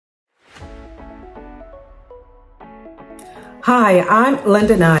Hi, I'm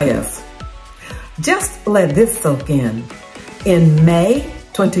Linda Nious. Just let this soak in. In May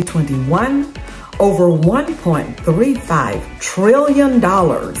 2021, over $1.35 trillion in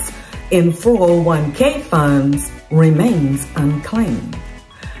 401k funds remains unclaimed.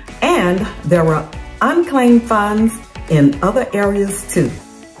 And there are unclaimed funds in other areas too.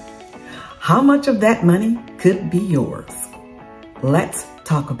 How much of that money could be yours? Let's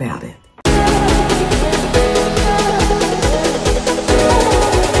talk about it.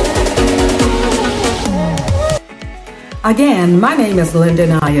 Again, my name is Linda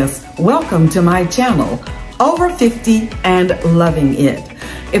Nious. Welcome to my channel, Over 50 and Loving It.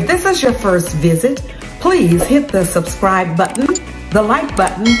 If this is your first visit, please hit the subscribe button, the like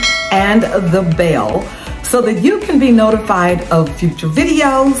button, and the bell so that you can be notified of future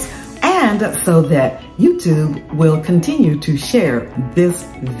videos and so that YouTube will continue to share this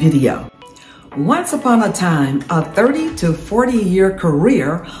video. Once upon a time, a 30 to 40 year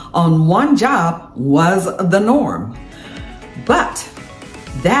career on one job was the norm. But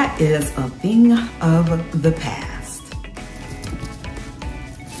that is a thing of the past.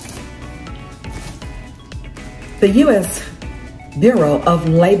 The U.S. Bureau of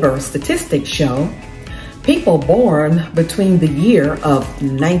Labor Statistics show people born between the year of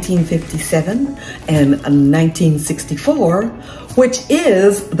 1957 and 1964, which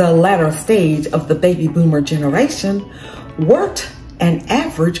is the latter stage of the baby boomer generation, worked an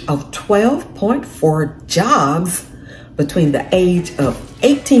average of 12.4 jobs between the age of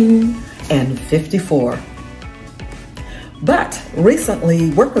 18 and 54. But recently,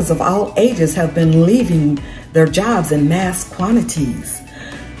 workers of all ages have been leaving their jobs in mass quantities.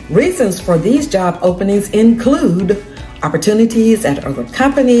 Reasons for these job openings include opportunities at other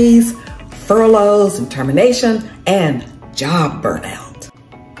companies, furloughs and termination, and job burnout.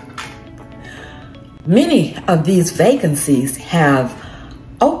 Many of these vacancies have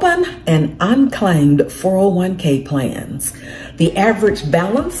open and unclaimed 401k plans. The average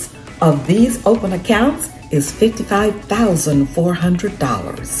balance of these open accounts is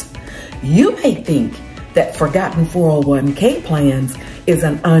 $55,400. You may think that forgotten 401k plans is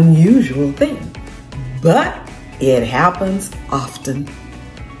an unusual thing, but it happens often.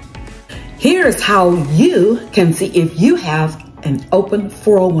 Here's how you can see if you have an open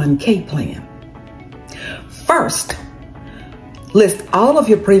 401k plan. First, list all of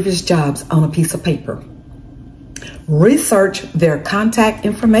your previous jobs on a piece of paper. Research their contact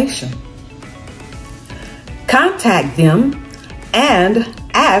information. Contact them and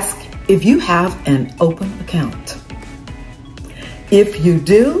ask if you have an open account. If you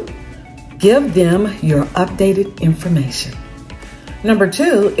do, give them your updated information. Number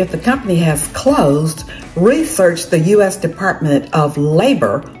two, if the company has closed, research the U.S. Department of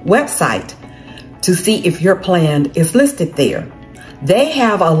Labor website to see if your plan is listed there. They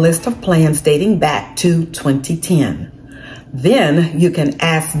have a list of plans dating back to 2010. Then you can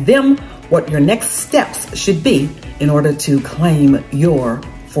ask them what your next steps should be in order to claim your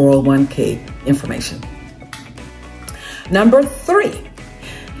 401k information. Number three,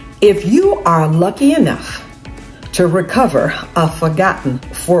 if you are lucky enough to recover a forgotten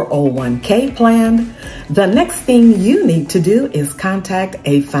 401k plan, the next thing you need to do is contact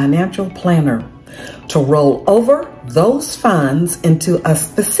a financial planner to roll over those funds into a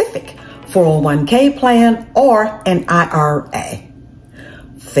specific 401k plan or an IRA.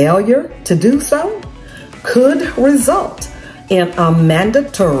 Failure to do so could result in a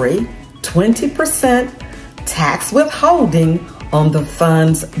mandatory 20% tax withholding on the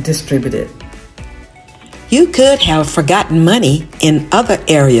funds distributed. You could have forgotten money in other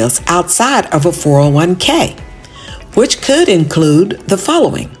areas outside of a 401k, which could include the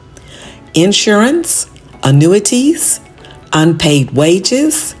following: insurance, annuities, unpaid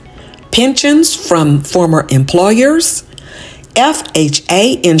wages, pensions from former employers,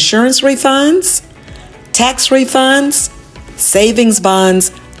 FHA insurance refunds, tax refunds, savings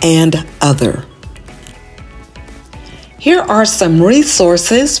bonds, and other. Here are some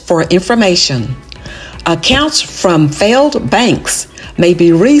resources for information. Accounts from failed banks may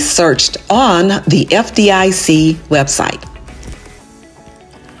be researched on the FDIC website.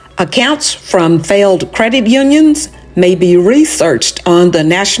 Accounts from failed credit unions may be researched on the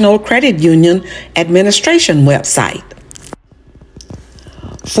National Credit Union Administration website.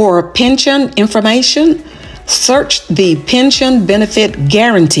 For pension information, search the Pension Benefit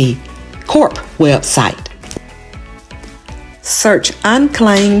Guarantee Corp website. Search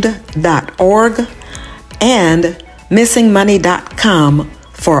unclaimed.org and missingmoney.com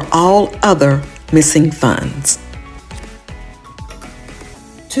for all other missing funds.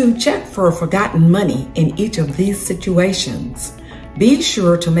 To check for forgotten money in each of these situations, be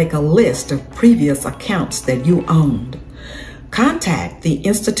sure to make a list of previous accounts that you owned. Contact the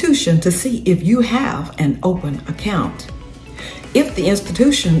institution to see if you have an open account. If the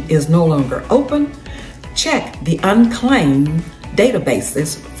institution is no longer open, check the unclaimed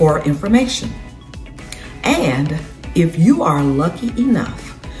databases for information. And if you are lucky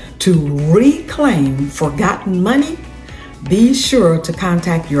enough to reclaim forgotten money, be sure to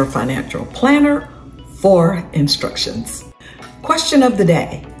contact your financial planner for instructions. Question of the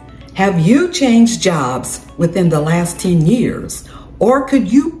day. Have you changed jobs within the last 10 years? Or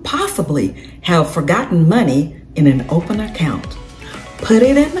could you possibly have forgotten money in an open account? Put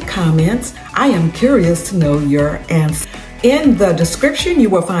it in the comments. I am curious to know your answer. In the description, you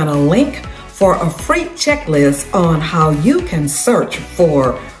will find a link for a free checklist on how you can search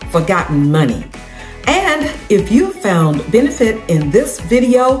for forgotten money. And if you found benefit in this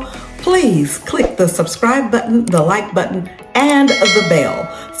video, please click the subscribe button, the like button, and the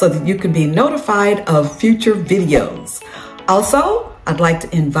bell so that you can be notified of future videos. Also, I'd like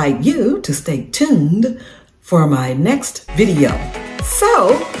to invite you to stay tuned for my next video.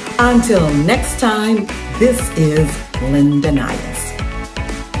 So, until next time, this is Linda Nious.